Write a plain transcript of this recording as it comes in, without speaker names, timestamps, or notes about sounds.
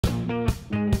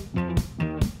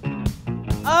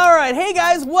Alright, hey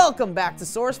guys, welcome back to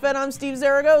SourceFed. I'm Steve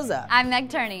Zaragoza. I'm Meg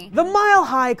Turney. The Mile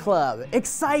High Club.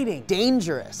 Exciting,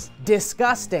 dangerous,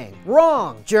 disgusting,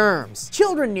 wrong, germs.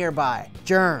 Children nearby,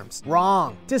 germs,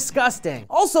 wrong, disgusting.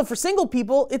 Also, for single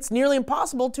people, it's nearly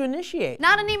impossible to initiate.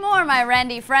 Not anymore, my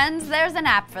randy friends. There's an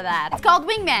app for that. It's called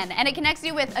Wingman, and it connects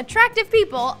you with attractive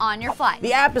people on your flight.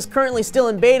 The app is currently still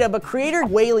in beta, but creator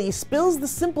Whaley spills the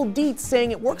simple deets,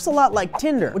 saying it works a lot like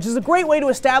Tinder, which is a great way to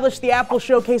establish the app will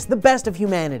showcase the best of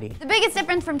humanity. The biggest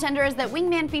difference from Tinder is that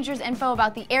Wingman features info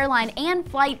about the airline and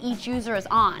flight each user is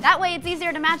on. That way it's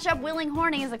easier to match up willing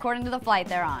hornies according to the flight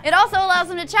they're on. It also allows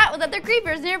them to chat with other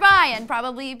creepers nearby and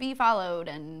probably be followed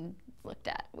and looked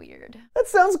at weird. That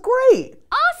sounds great.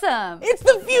 Awesome. It's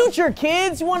the future,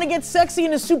 kids. You want to get sexy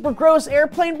in a super gross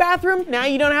airplane bathroom? Now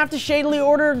you don't have to shadily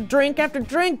order drink after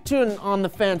drink to an on the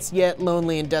fence yet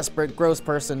lonely and desperate gross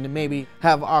person to maybe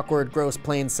have awkward gross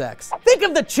plane sex. Think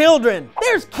of the children.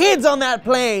 There's kids on that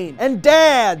plane and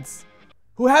dads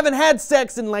who haven't had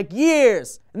sex in like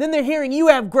years. And then they're hearing you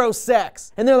have gross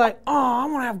sex. And they're like, oh, I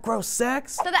want to have gross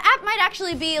sex. So the app might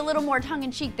actually be a little more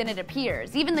tongue-in-cheek than it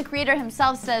appears. Even the creator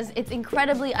himself says it's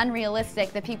incredibly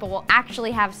unrealistic that people will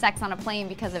actually have sex on a plane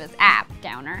because of his app,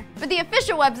 downer. But the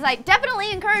official website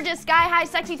definitely encourages sky-high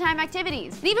sexy time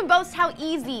activities. It even boasts how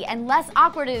easy and less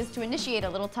awkward it is to initiate a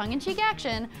little tongue-in-cheek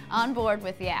action on board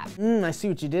with the app. I see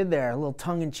what you did there. A little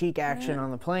tongue-in-cheek action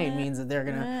on the plane means that they're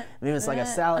gonna, maybe it's like a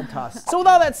salad toss. So with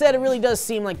all that said, it really does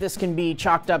seem like this can be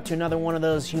chalked up to another one of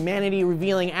those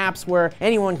humanity-revealing apps where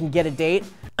anyone can get a date.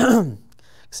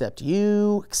 Except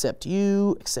you, except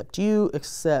you, except you,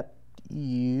 except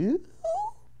you.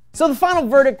 So the final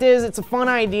verdict is it's a fun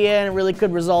idea and it really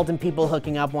could result in people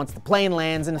hooking up once the plane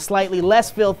lands in a slightly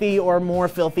less filthy or more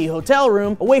filthy hotel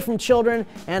room away from children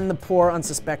and the poor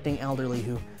unsuspecting elderly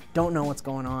who don't know what's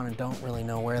going on and don't really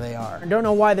know where they are. And don't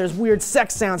know why there's weird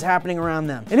sex sounds happening around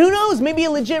them. And who knows, maybe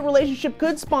a legit relationship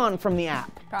could spawn from the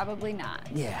app. Probably not.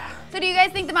 Yeah. So do you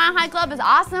guys think the Mile High Club is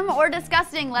awesome or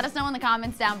disgusting? Let us know in the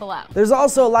comments down below. There's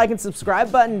also a like and subscribe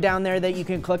button down there that you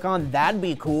can click on. That'd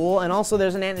be cool. And also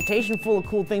there's an annotation full of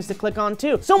cool things to click on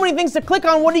too. So many things to click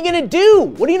on. What are you gonna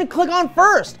do? What are you gonna click on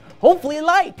first? Hopefully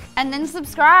like. And then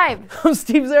subscribe. I'm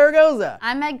Steve Zaragoza.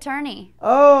 I'm Meg Turney.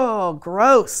 Oh,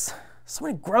 gross. So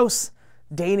many gross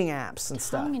dating apps and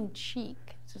stuff. Tongue in cheek.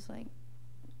 It's just like.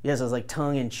 Yes, it was like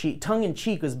tongue in cheek. Tongue in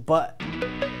cheek was butt.